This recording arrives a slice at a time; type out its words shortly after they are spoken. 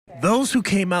Those who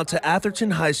came out to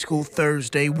Atherton High School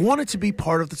Thursday wanted to be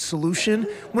part of the solution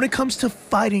when it comes to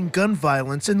fighting gun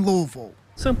violence in Louisville.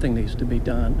 Something needs to be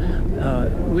done.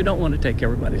 We don't want to take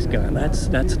everybody's gun.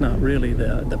 That's not really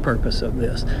the purpose of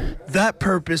this. That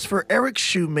purpose for Eric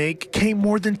Shoemake came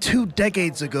more than 2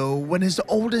 decades ago when his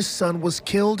oldest son was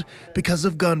killed because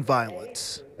of gun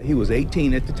violence. He was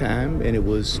 18 at the time, and it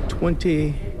was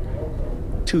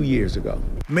 22 years ago.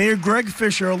 Mayor Greg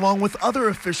Fisher, along with other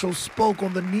officials, spoke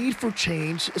on the need for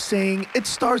change, saying it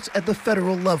starts at the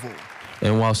federal level.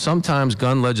 And while sometimes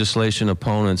gun legislation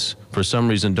opponents, for some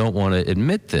reason, don't want to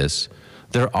admit this,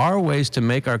 there are ways to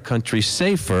make our country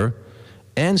safer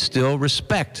and still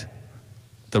respect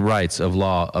the rights of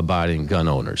law-abiding gun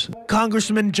owners.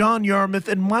 Congressman John Yarmouth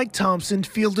and Mike Thompson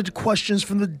fielded questions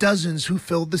from the dozens who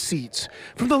filled the seats,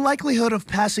 from the likelihood of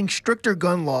passing stricter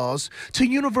gun laws to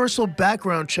universal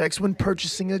background checks when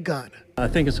purchasing a gun. I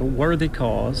think it's a worthy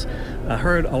cause. I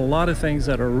heard a lot of things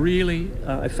that are really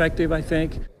effective, I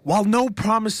think. While no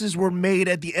promises were made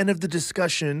at the end of the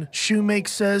discussion, Shoemake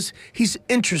says he's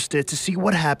interested to see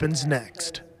what happens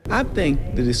next. I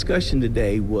think the discussion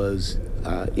today was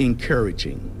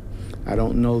encouraging. I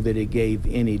don't know that it gave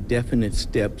any definite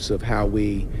steps of how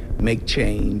we make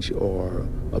change or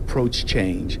approach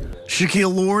change.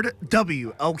 Shaquille Lord,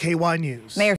 WLKY News. Mayor